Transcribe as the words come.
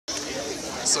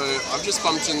So I've just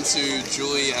bumped into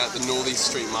Julie at the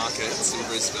Northeast Street Markets in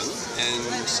Brisbane, and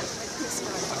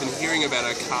I've been hearing about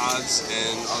her cards,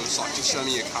 and I was like, just show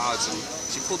me your cards, and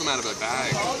she pulled them out of her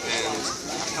bag, and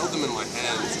I held them in my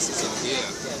hands. This is in here.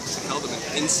 I held them,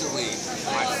 and instantly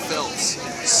I felt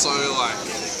so like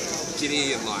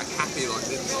giddy and like happy. Like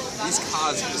these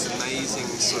cards have this amazing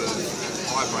sort of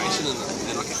vibration in them,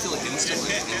 and I could feel it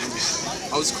instantly. And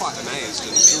I was quite amazed.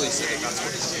 And Julie said that that's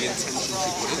what the intention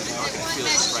she put in. I could feel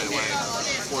it straight away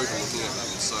before even looking at them.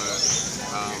 So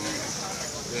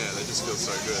yeah, they just feel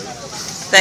so good.